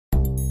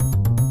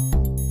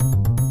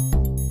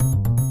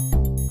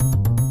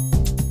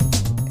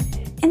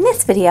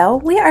video,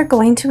 we are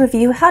going to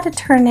review how to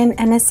turn in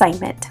an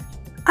assignment.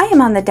 I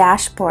am on the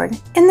dashboard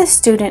in the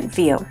student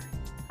view.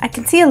 I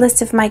can see a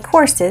list of my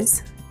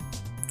courses,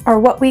 or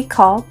what we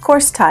call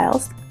course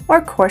tiles or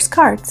course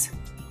cards.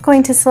 I'm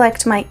going to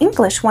select my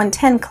English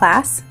 110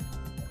 class,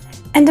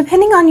 and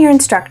depending on your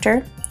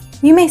instructor,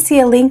 you may see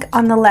a link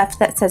on the left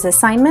that says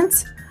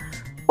assignments,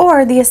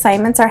 or the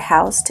assignments are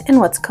housed in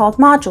what's called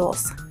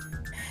modules.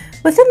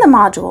 Within the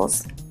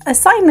modules,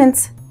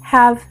 assignments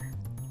have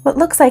what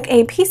looks like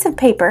a piece of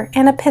paper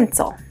and a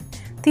pencil.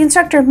 The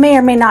instructor may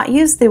or may not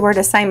use the word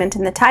assignment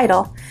in the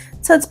title,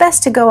 so it's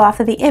best to go off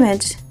of the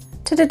image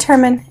to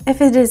determine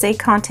if it is a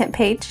content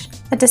page,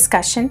 a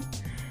discussion,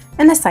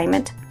 an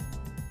assignment,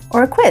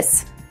 or a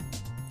quiz.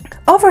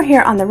 Over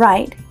here on the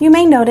right, you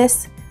may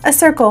notice a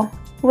circle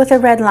with a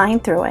red line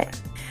through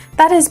it.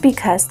 That is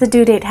because the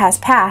due date has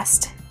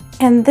passed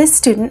and this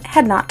student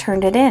had not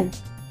turned it in.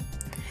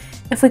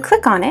 If we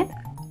click on it,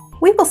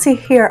 we will see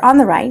here on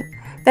the right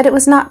that it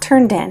was not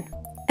turned in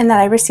and that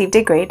I received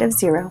a grade of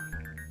 0.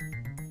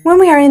 When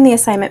we are in the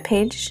assignment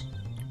page,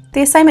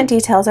 the assignment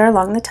details are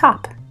along the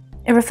top.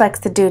 It reflects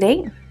the due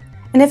date,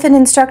 and if an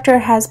instructor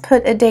has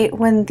put a date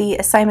when the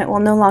assignment will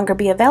no longer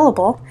be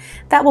available,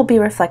 that will be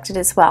reflected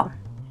as well.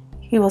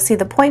 You will see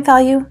the point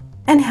value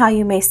and how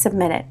you may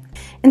submit it.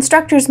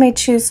 Instructors may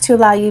choose to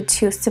allow you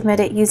to submit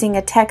it using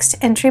a text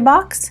entry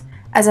box,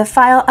 as a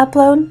file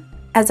upload,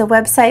 as a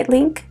website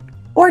link,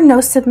 or no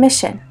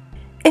submission.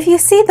 If you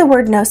see the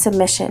word no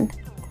submission,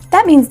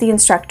 that means the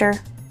instructor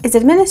is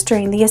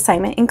administering the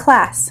assignment in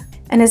class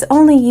and is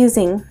only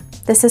using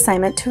this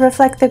assignment to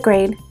reflect the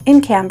grade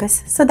in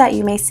Canvas so that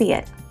you may see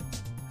it.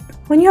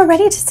 When you're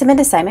ready to submit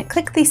assignment,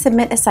 click the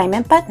Submit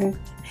Assignment button.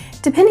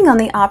 Depending on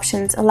the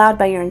options allowed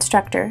by your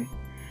instructor,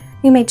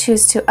 you may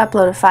choose to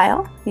upload a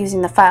file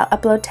using the File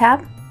Upload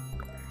tab,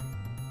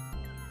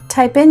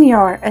 type in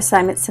your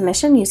assignment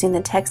submission using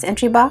the text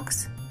entry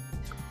box,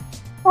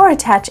 or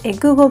attach a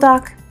Google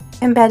Doc,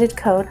 embedded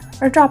code,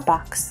 or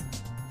Dropbox.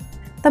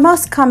 The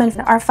most common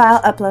are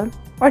file upload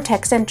or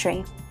text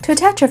entry. To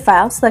attach your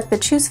file, select the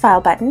Choose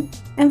File button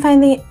and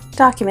find the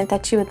document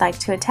that you would like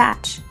to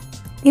attach.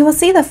 You will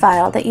see the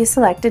file that you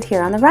selected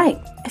here on the right.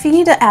 If you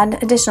need to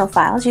add additional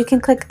files, you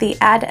can click the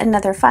Add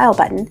Another File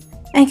button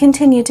and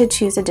continue to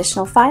choose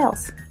additional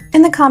files.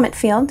 In the comment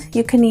field,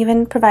 you can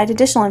even provide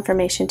additional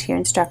information to your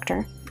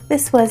instructor.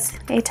 This was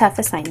a tough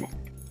assignment.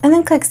 And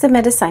then click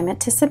Submit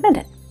Assignment to submit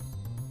it.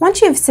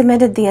 Once you've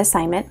submitted the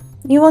assignment,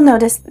 you will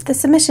notice the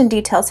submission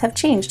details have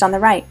changed on the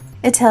right.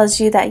 It tells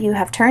you that you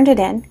have turned it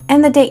in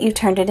and the date you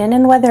turned it in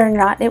and whether or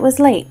not it was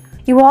late.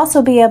 You will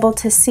also be able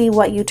to see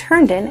what you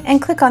turned in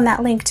and click on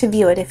that link to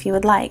view it if you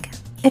would like.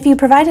 If you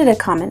provided a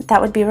comment,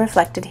 that would be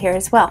reflected here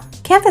as well.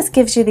 Canvas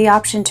gives you the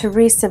option to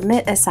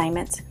resubmit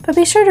assignments, but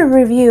be sure to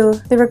review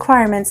the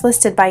requirements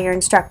listed by your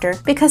instructor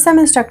because some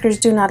instructors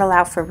do not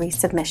allow for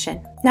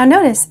resubmission. Now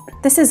notice,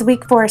 this is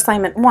week 4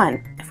 assignment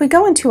 1. If we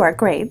go into our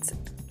grades,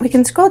 we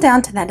can scroll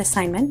down to that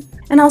assignment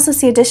and also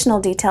see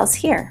additional details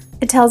here.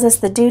 It tells us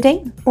the due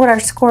date, what our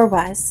score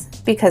was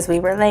because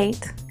we were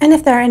late, and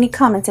if there are any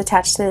comments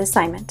attached to the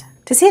assignment.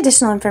 To see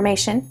additional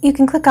information, you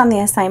can click on the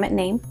assignment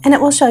name and it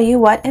will show you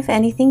what, if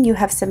anything, you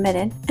have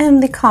submitted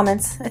and the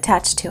comments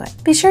attached to it.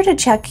 Be sure to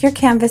check your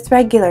Canvas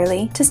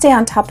regularly to stay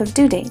on top of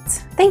due dates.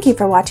 Thank you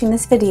for watching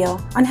this video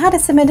on how to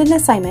submit an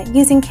assignment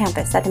using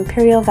Canvas at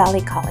Imperial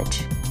Valley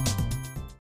College.